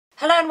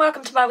Hello and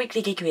welcome to my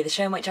Weekly Geekery, the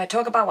show in which I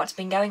talk about what's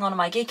been going on in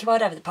my geeky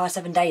world over the past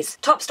 7 days.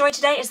 Top story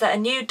today is that a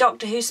new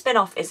Doctor Who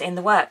spin-off is in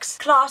the works.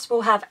 Class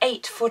will have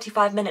 8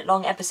 45-minute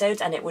long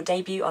episodes and it will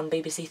debut on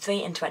BBC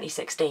 3 in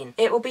 2016.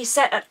 It will be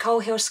set at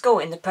Coal Hill School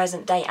in the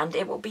present day and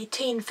it will be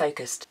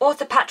teen-focused.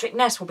 Author Patrick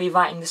Ness will be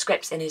writing the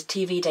scripts in his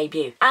TV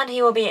debut, and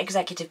he will be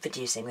executive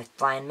producing with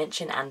Brian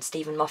Minchin and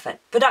Stephen Moffat.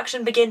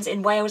 Production begins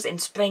in Wales in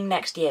spring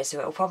next year, so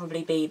it will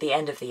probably be the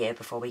end of the year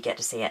before we get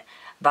to see it,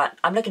 but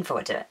I'm looking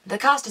forward to it. The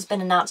cast has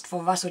been announced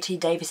for Russell T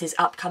Davies's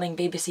upcoming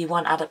BBC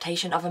One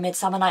adaptation of A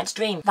Midsummer Night's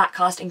Dream. That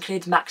cast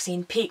includes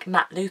Maxine Peake,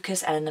 Matt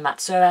Lucas, Elena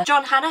Matsura,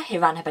 John Hannah,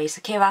 Hiranebe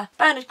Sakira,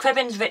 Bernard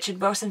Cribbins,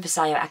 Richard Wilson,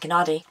 Visayo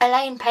Akinade,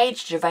 Elaine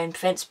Page, Jerome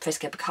Prince,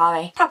 Priska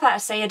Bakare, Papa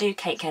Asayadu,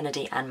 Kate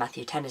Kennedy, and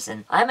Matthew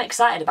Tennyson. I am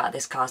excited about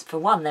this cast. For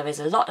one, there is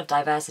a lot of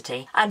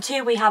diversity, and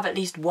two, we have at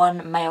least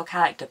one male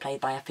character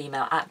played by a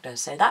female actor,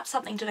 so that's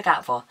something to look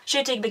out for.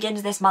 Shooting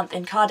begins this month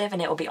in Cardiff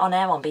and it will be on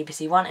air on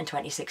BBC One in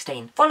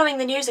 2016. Following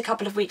the news a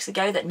couple of weeks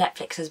ago that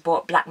Netflix has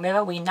bought Black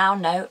Mirror, we now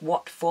know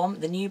what form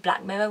the new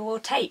Black Mirror will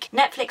take.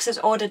 Netflix has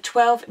ordered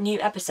 12 new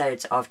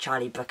episodes of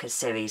Charlie Brooker's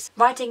series.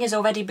 Writing has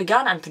already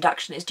begun and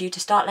production is due to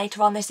start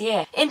later on this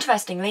year.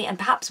 Interestingly, and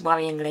perhaps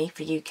worryingly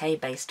for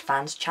UK-based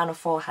fans, Channel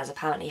 4 has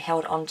apparently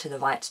held on to the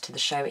rights to the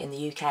show in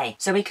the UK.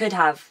 So we could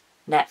have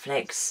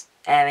Netflix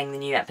airing the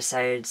new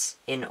episodes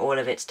in all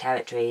of its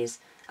territories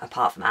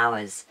apart from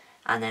ours,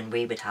 and then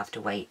we would have to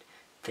wait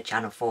for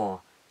Channel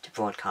 4 to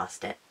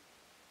broadcast it.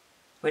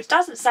 Which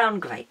doesn't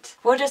sound great.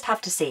 We'll just have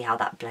to see how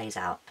that plays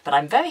out. But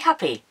I'm very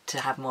happy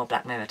to have more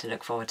Black Mirror to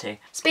look forward to.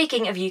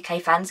 Speaking of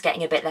UK fans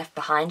getting a bit left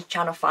behind,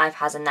 Channel 5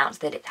 has announced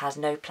that it has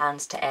no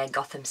plans to air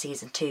Gotham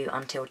Season 2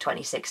 until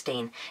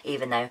 2016,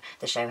 even though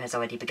the show has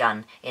already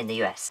begun in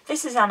the US.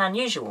 This is an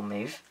unusual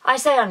move. I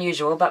say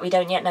unusual, but we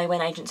don't yet know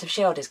when Agents of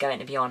S.H.I.E.L.D. is going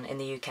to be on in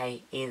the UK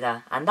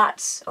either, and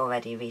that's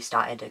already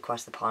restarted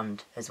across the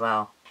pond as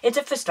well. It's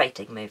a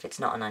frustrating move, it's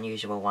not an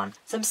unusual one.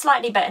 Some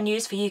slightly better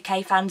news for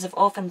UK fans of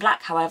Orphan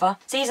Black, however.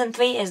 Season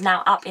 3 is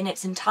now up in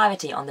its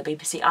entirety on the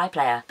BBC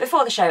iPlayer,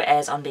 before the show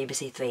airs on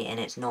BBC 3 in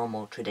its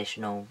normal,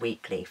 traditional,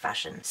 weekly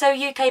fashion. So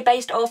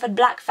UK-based Orphan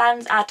Black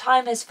fans, our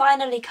time has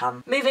finally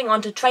come. Moving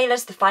on to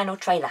trailers, the final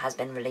trailer has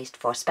been released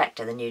for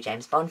Spectre, the new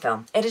James Bond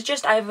film. It is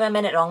just over a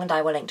minute long and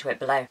I will link to it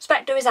below.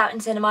 Spectre is out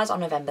in cinemas on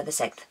November the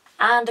 6th.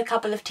 And a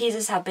couple of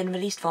teasers have been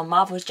released for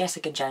Marvel's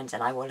Jessica Jones,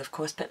 and I will of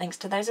course put links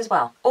to those as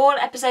well. All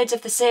episodes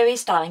of the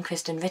series starring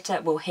Kristen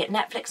Ritter will hit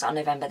Netflix on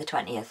November the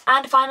 20th.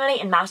 And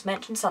finally, and Mouse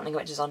mentioned something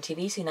which is on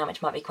TV soon now,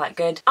 which might be quite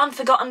good,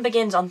 Unforgotten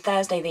begins on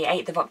Thursday the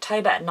 8th of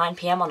October at 9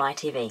 PM on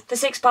ITV. The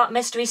 6-part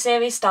mystery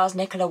series stars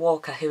Nicola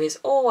Walker, who is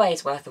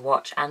always worth a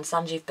watch, and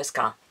Sanjeev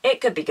Bhaskar. It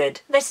could be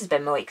good. This has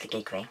been my Weekly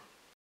Geekery.